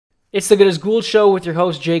It's the Good As Gould Show with your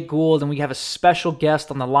host, Jake Gould, and we have a special guest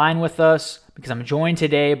on the line with us because I'm joined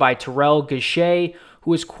today by Terrell Gausha,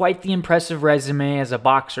 who has quite the impressive resume as a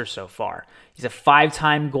boxer so far. He's a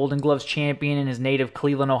 5-time Golden Gloves champion in his native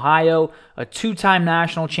Cleveland, Ohio, a 2-time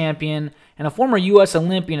national champion, and a former U.S.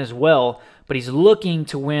 Olympian as well, but he's looking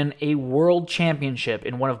to win a world championship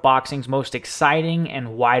in one of boxing's most exciting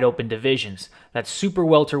and wide-open divisions. That super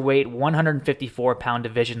welterweight 154-pound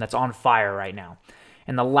division that's on fire right now.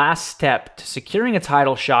 And the last step to securing a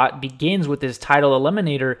title shot begins with his title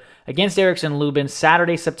eliminator against Erickson Lubin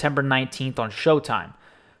Saturday, September 19th on Showtime.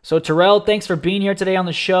 So Terrell, thanks for being here today on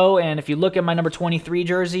the show. And if you look at my number 23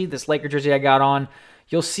 jersey, this Laker jersey I got on,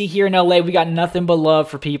 you'll see here in LA we got nothing but love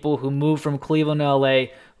for people who moved from Cleveland to LA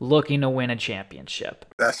looking to win a championship.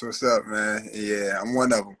 That's what's up, man. Yeah, I'm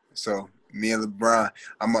one of them. So me and LeBron,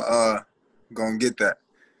 I'm gonna get that.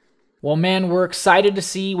 Well, man, we're excited to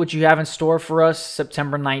see what you have in store for us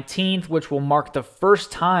September 19th, which will mark the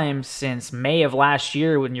first time since May of last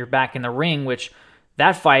year when you're back in the ring, which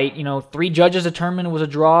that fight, 3 judges determined it was a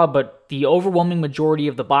draw, but the overwhelming majority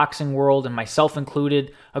of the boxing world, and myself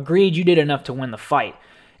included, agreed you did enough to win the fight.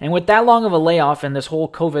 And with that long of a layoff and this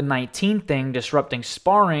whole COVID-19 thing disrupting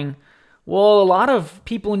sparring, well, a lot of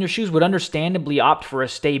people in your shoes would understandably opt for a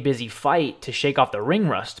stay-busy fight to shake off the ring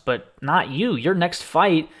rust, but not you. Your next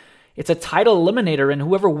fight, it's a title eliminator, and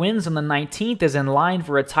whoever wins on the 19th is in line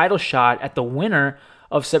for a title shot at the winner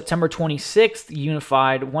of September 26th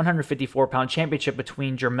unified 154-pound championship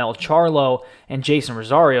between Jermell Charlo and Jason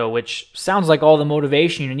Rosario, which sounds like all the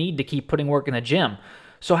motivation you need to keep putting work in the gym.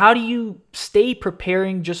 So how do you stay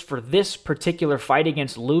preparing just for this particular fight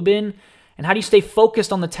against Lubin, and how do you stay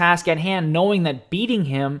focused on the task at hand knowing that beating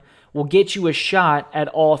him will get you a shot at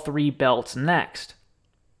all 3 belts next?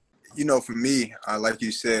 For me, like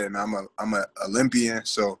you said, I'm a Olympian,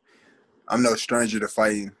 so I'm no stranger to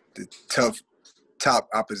fighting the top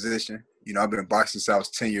opposition. I've been boxing since I was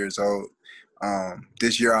 10 years old.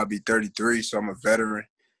 This year I'll be 33, so I'm a veteran.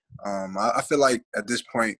 I feel like at this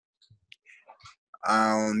point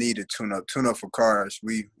I don't need a tune-up for cars.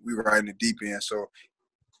 We right in the deep end. So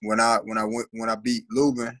when I beat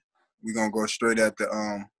Lubin, we're gonna go straight at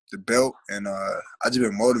the belt, and I just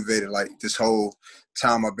been motivated like this whole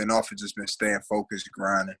time I've been off. It just been staying focused,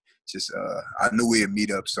 grinding. I knew we'd meet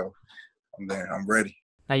up, so I'm there. I'm ready.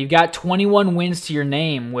 Now you've got 21 wins to your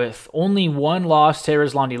name, with only 1 loss to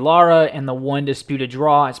Erislandy Lara and the 1 disputed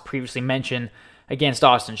draw, as previously mentioned, against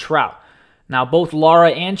Austin Trout. Now both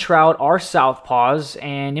Lara and Trout are southpaws,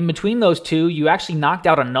 and in between those two, you actually knocked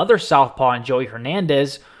out another southpaw in Joey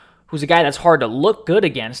Hernandez, who's a guy that's hard to look good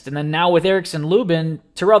against. And then now with Erickson Lubin,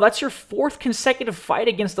 Terrell, that's your 4th consecutive fight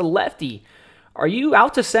against a lefty. Are you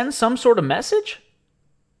out to send some sort of message?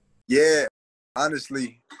 Yeah,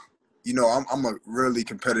 honestly, I'm a really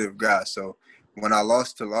competitive guy. So when I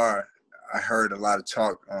lost to Lara, I heard a lot of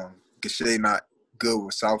talk. Gausha not good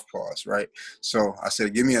with southpaws, right? So I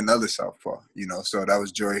said, give me another southpaw, So that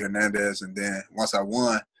was Joey Hernandez. And then once I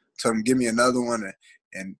won, told him, give me another one.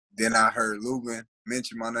 And then I heard Lubin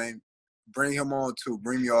mention my name. Bring him on too.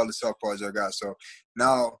 Bring me all the southpaws I got. So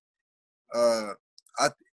now,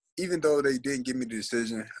 even though they didn't give me the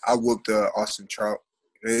decision, I whooped Austin Trout.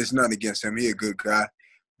 It's nothing against him. He a good guy,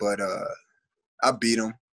 but I beat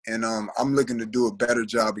him, and I'm looking to do a better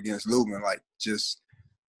job against Lubin, like just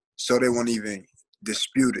so they won't even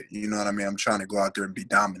dispute it. You know what I mean? I'm trying to go out there and be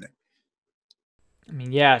dominant. I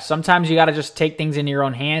mean, yeah, sometimes you got to just take things into your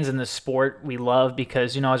own hands in this sport we love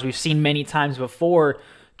because, as we've seen many times before,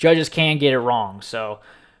 judges can get it wrong. So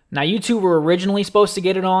now you two were originally supposed to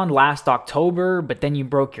get it on last October, but then you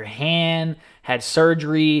broke your hand, had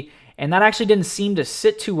surgery, and that actually didn't seem to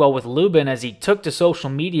sit too well with Lubin as he took to social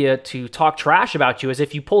media to talk trash about you as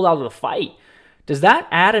if you pulled out of the fight. Does that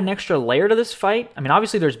add an extra layer to this fight? I mean,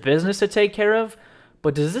 obviously there's business to take care of,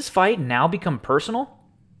 but does this fight now become personal?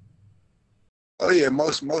 Oh yeah,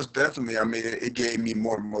 most definitely. I mean, it gave me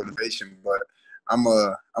more motivation, but I'm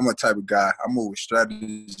a type of guy. I move with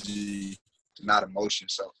strategy, not emotion.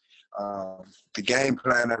 So the game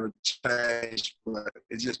plan never changed, but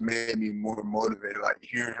it just made me more motivated. Like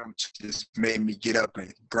hearing him just made me get up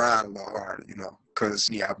and grind a little harder, because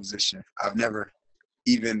the opposition. I've never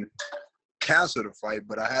even canceled a fight,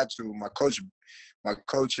 but I had to. My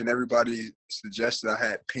coach and everybody suggested I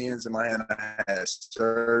had pins in my hand. I had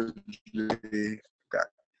surgery,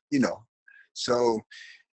 So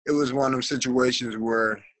it was one of those situations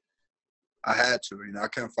where I had to. I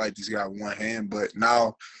couldn't fight this guy with one hand. But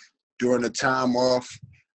now, during the time off,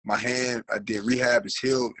 my hand, I did rehab. It's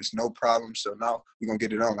healed. It's no problem. So now we're going to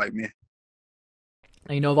get it on like me.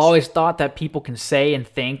 I've always thought that people can say and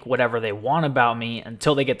think whatever they want about me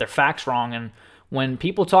until they get their facts wrong. And when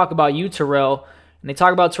people talk about you, Terrell, and they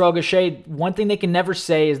talk about Terrell Gausha, one thing they can never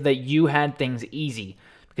say is that you had things easy,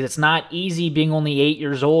 because it's not easy being only 8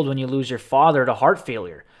 years old when you lose your father to heart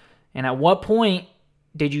failure. And at what point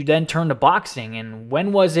did you then turn to boxing? And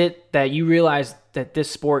when was it that you realized that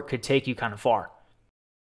this sport could take you kind of far?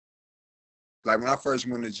 Like when I first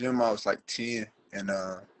went to the gym, I was like 10, and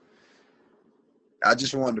I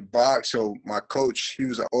just wanted to box. So my coach, he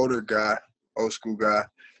was an older guy, old school guy,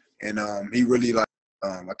 and he really like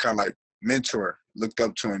I kind of like mentor, looked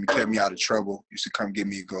up to him. He kept me out of trouble. Used to come get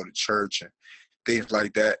me to go to church and things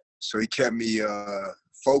like that. So he kept me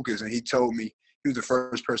focused, and he told me, he was the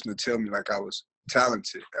first person to tell me like I was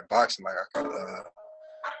talented at boxing, like I could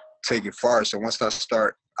take it far. So once I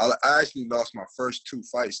actually lost my first 2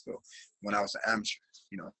 fights though when I was an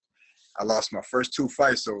amateur. I lost my first 2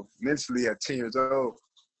 fights. So mentally at 10 years old,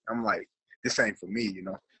 I'm like, this ain't for me.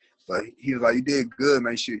 But he was like, you did good,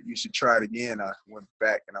 man. You should try it again. I went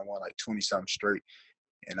back and I won like 20-something straight.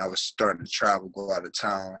 And I was starting to travel, go out of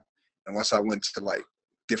town. And once I went to like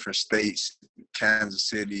different states, Kansas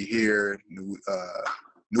City, here, New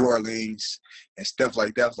Orleans, and stuff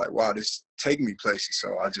like that, I was like, wow, this is taking me places.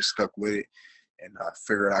 So I just stuck with it, and I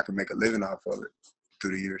figured I could make a living off of it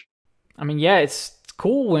through the years. I mean, yeah, it's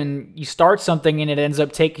cool when you start something and it ends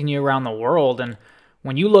up taking you around the world. And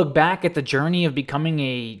when you look back at the journey of becoming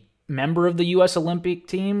a member of the U.S. Olympic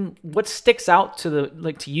team, what sticks out to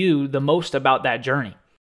you the most about that journey?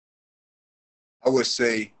 I would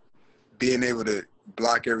say being able to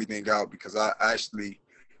block everything out, because I actually,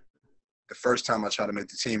 the first time I tried to make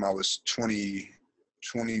the team, I was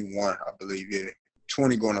 21, I believe, yeah.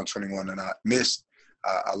 20 going on 21, and I missed.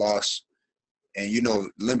 I lost. And,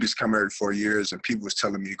 Olympics come every 4 years, and people was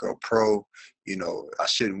telling me to go pro. I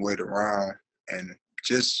shouldn't wait around. And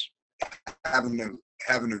just having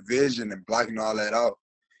a vision and blocking all that out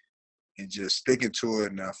and just sticking to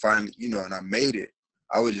it, and I finally, and I made it.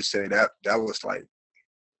 I would just say that was like,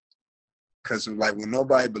 because like when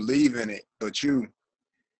nobody believe in it but you,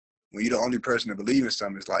 when you're the only person to believe in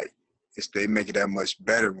something, it's like they make it that much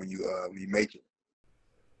better when you make it.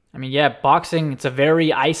 I mean, yeah, boxing, it's a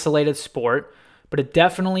very isolated sport, but it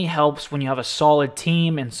definitely helps when you have a solid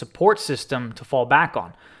team and support system to fall back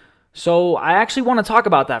on. So I actually want to talk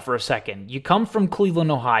about that for a second. You come from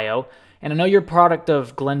Cleveland, Ohio, and I know you're a product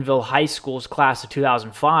of Glenville High School's class of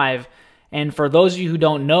 2005. And for those of you who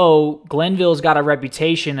don't know, Glenville's got a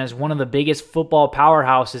reputation as one of the biggest football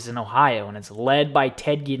powerhouses in Ohio, and it's led by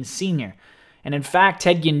Ted Ginn Sr. And in fact,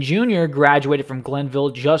 Ted Ginn Jr. graduated from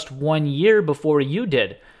Glenville just 1 year before you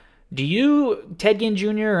did. Do you, Ted Ginn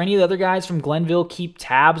Jr., or any of the other guys from Glenville keep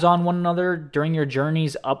tabs on one another during your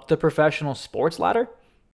journeys up the professional sports ladder?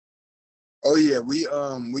 Oh yeah, we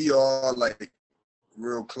all like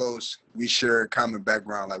real close. We share a common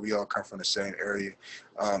background. Like we all come from the same area.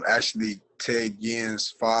 Actually, Ted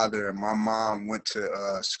Ginn's father and my mom went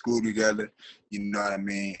to school together. You know what I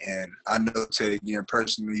mean? And I know Ted Ginn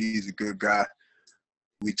personally. He's a good guy.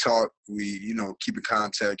 We talk. We keep in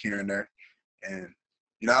contact here and there. And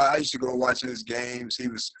I used to go watching his games. He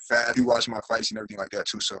was fast. He watched my fights and everything like that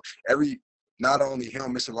too. So not only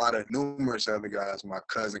him, it's a lot of numerous other guys. My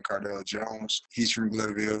cousin Cardell Jones, he's from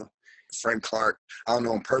Glenville. Frank Clark, I don't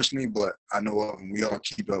know him personally, but I know of him. We all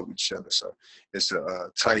keep up with each other. So it's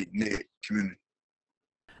a tight-knit community.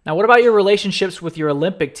 Now, what about your relationships with your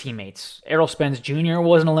Olympic teammates? Errol Spence Jr.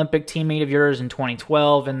 was an Olympic teammate of yours in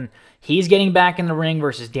 2012, and he's getting back in the ring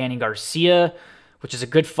versus Danny Garcia, which is a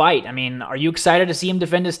good fight. I mean, are you excited to see him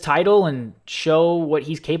defend his title and show what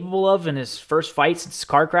he's capable of in his first fight since his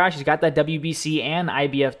car crash? He's got that WBC and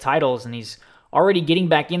IBF titles, and he's already getting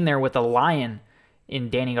back in there with a lion in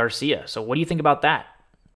Danny Garcia. So what do you think about that?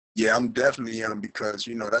 Yeah, I'm definitely because,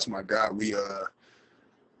 that's my guy. We,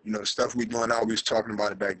 the stuff we doing now, we was talking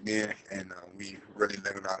about it back then, and we really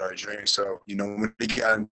living out our dreams. So, when we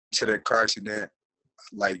got into that car accident,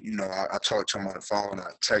 like, I talked to him on the phone,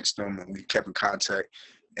 I text him, and we kept in contact.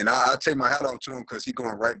 And I take my hat off to him because he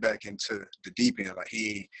going right back into the deep end. Like,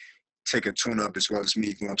 he take a tune-up as well as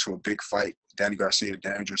me going to a big fight. Danny Garcia, a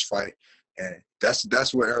dangerous fight. And that's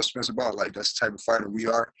what Errol Spence about. Like, that's the type of fighter we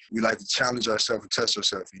are. We like to challenge ourselves and test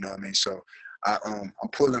ourselves, you know what I mean? So I'm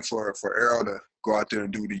pulling for Errol to go out there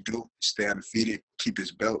and do what he do, stay undefeated, keep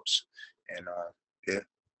his belts, and yeah.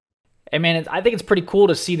 Hey man, I think it's pretty cool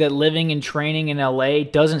to see that living and training in LA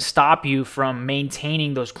doesn't stop you from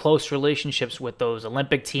maintaining those close relationships with those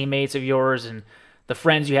Olympic teammates of yours and the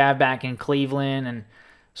friends you have back in Cleveland. And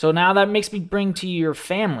So now that makes me bring to your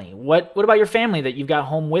family. What about your family that you've got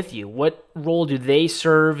home with you? What role do they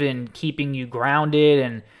serve in keeping you grounded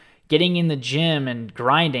and getting in the gym and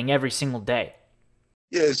grinding every single day?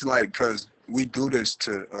 Yeah, it's like because we do this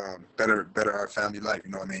to better our family life.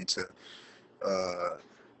 You know what I mean? To uh,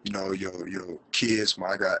 your kids.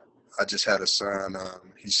 I just had a son.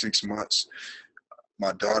 He's 6 months.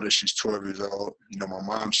 My daughter, she's 12 years old. You know, my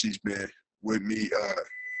mom, she's been with me,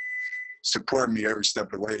 supporting me every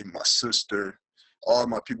step of the way. My sister, all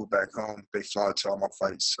my people back home, they fly to all my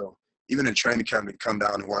fights. So even in training camp, they come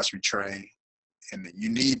down and watch me train. And you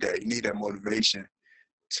need that. You need that motivation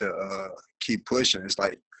to keep pushing. It's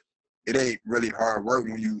like it ain't really hard work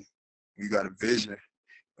when you got a vision,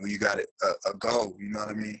 when you got a goal. You know what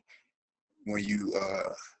I mean? When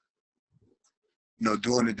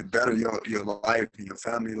doing it to better your life and your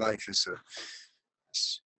family life, it's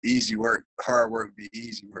easy work. Hard work be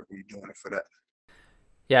easy work when you're doing it for that.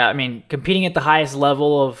 Yeah, I mean, competing at the highest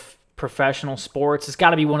level of professional sports has got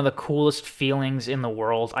to be one of the coolest feelings in the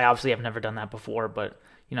world. I obviously have never done that before, but,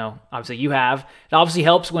 obviously you have. It obviously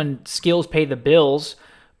helps when skills pay the bills,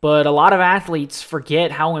 but a lot of athletes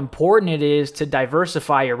forget how important it is to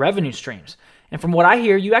diversify your revenue streams. And from what I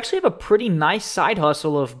hear, you actually have a pretty nice side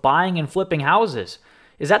hustle of buying and flipping houses.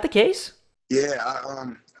 Is that the case? Yeah,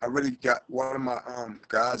 I really got one of my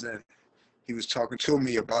guys, and he was talking to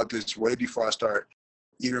me about this way before I started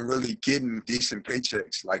even really getting decent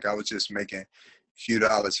paychecks. Like I was just making a few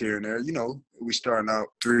dollars here and there. You know, we starting out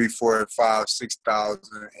 3, 4, 5, 6,000.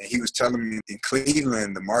 And he was telling me in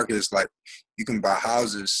Cleveland, the market is like you can buy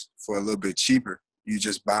houses for a little bit cheaper. You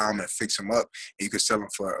just buy them and fix them up. And you can sell them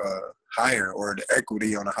for higher, or the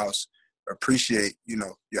equity on a house appreciate. You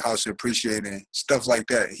know, your house appreciate and stuff like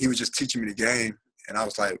that. He was just teaching me the game, and I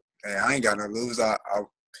was like, hey, I ain't got nothing to lose. I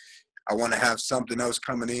want to have something else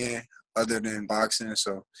coming in other than boxing.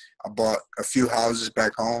 So I bought a few houses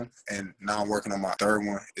back home, and now I'm working on my third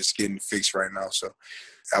one. It's getting fixed right now. So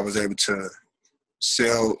I was able to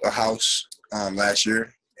sell a house last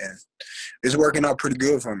year, and it's working out pretty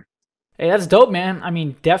good for me. Hey, that's dope, man. I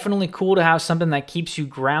mean, definitely cool to have something that keeps you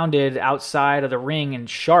grounded outside of the ring and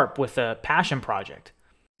sharp with a passion project.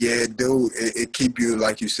 Yeah, dude, it keep you,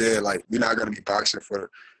 like you said, like you're not going to be boxing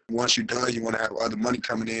for, once you're done, you want to have other money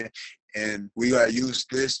coming in. And we got to use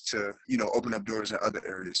this to, open up doors in other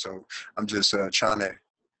areas. So I'm just trying to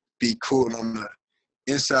be cool on the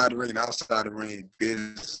inside the ring and outside the ring,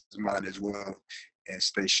 business mind as well, and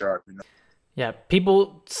stay sharp, Yeah,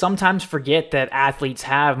 people sometimes forget that athletes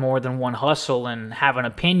have more than one hustle and have an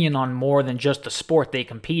opinion on more than just the sport they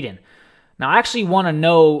compete in. Now, I actually want to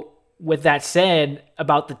know, with that said,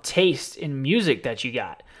 about the taste in music that you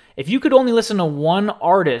got. If you could only listen to one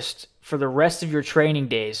artist for the rest of your training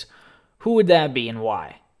days, who would that be and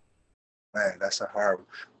why? Man, that's a hard one.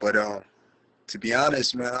 But to be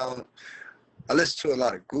honest, man, I listen to a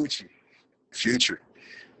lot of Gucci, Future.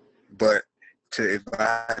 But if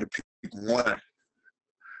I had to pick one,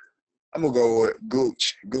 I'm gonna go with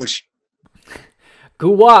Gucci.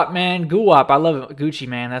 Guwap, man. Guwap. I love it. Gucci,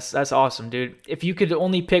 man. That's awesome, dude. If you could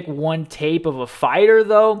only pick one tape of a fighter,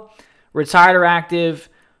 though, retired or active,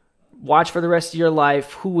 watch for the rest of your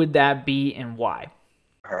life, who would that be and why?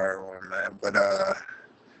 Hard one, man. But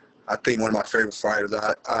I think one of my favorite fighters,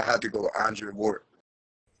 I had to go with Andre Ward.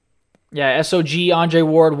 Yeah, SOG, Andre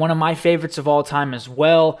Ward, one of my favorites of all time as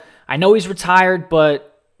well. I know he's retired, but,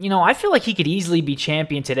 I feel like he could easily be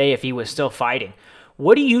champion today if he was still fighting.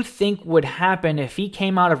 What do you think would happen if he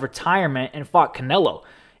came out of retirement and fought Canelo?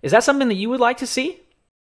 Is that something that you would like to see?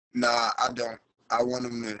 Nah, I don't. I want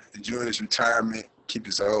him to enjoy his retirement, keep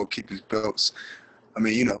his keep his belts. I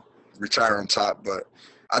mean, retire on top. But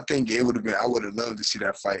I think it would have been, I would have loved to see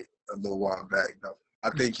that fight a little while back, though. I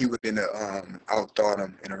think he would have been outthought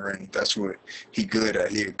him in the ring. That's what he good at.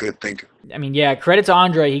 He a good thinker. I mean, yeah, credit to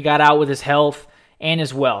Andre. He got out with his health and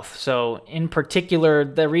his wealth. So in particular,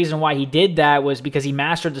 the reason why he did that was because he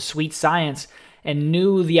mastered the sweet science and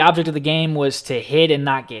knew the object of the game was to hit and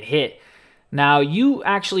not get hit. Now, you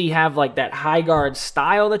actually have like that high guard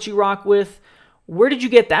style that you rock with. Where did you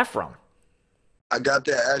get that from? I got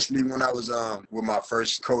that actually when I was with my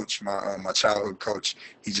first coach, my childhood coach.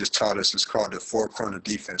 He just taught us. It's called the four corner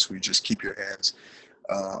defense. Where you just keep your hands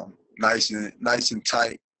nice and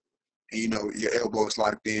tight, and your elbows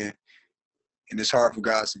locked in. And it's hard for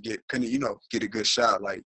guys to get a good shot.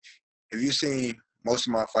 Like if you've seen most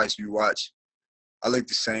of my fights you watch, I look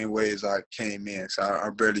the same way as I came in. So I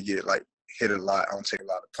barely get hit a lot. I don't take a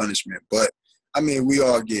lot of punishment. But I mean, we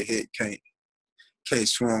all get hit. Can't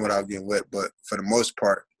swim without getting wet, but for the most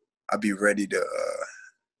part, I'll be ready to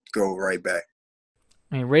go right back.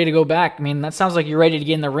 I mean, ready to go back. I mean, that sounds like you're ready to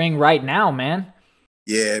get in the ring right now, man.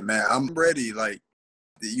 Yeah, man, I'm ready. Like,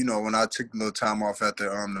 when I took a little time off after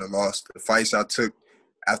the loss, the fights I took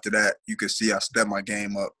after that, you could see I stepped my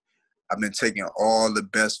game up. I've been taking all the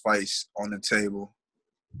best fights on the table.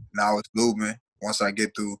 Now it's Lubin. Once I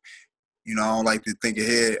get through, I don't like to think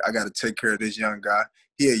ahead. I got to take care of this young guy.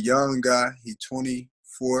 He a young guy. He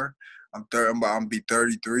 24. I'm gonna be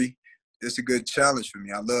 33. It's a good challenge for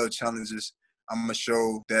me. I love challenges. I'm gonna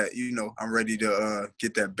show that I'm ready to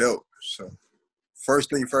get that belt. So first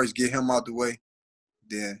thing first, get him out the way.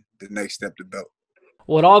 Then the next step, the belt.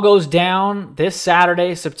 Well, it all goes down this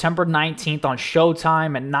Saturday, September 19th on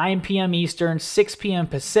Showtime at 9 p.m. Eastern, 6 p.m.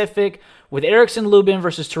 Pacific, with Erickson Lubin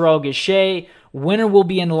versus Terrell Gausha. Winner will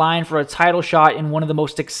be in line for a title shot in one of the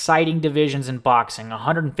most exciting divisions in boxing,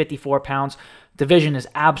 154 pounds. Division is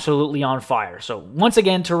absolutely on fire. So once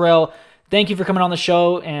again, Terrell, thank you for coming on the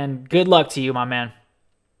show, and good luck to you, my man.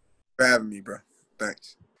 For having me, bro.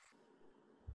 Thanks.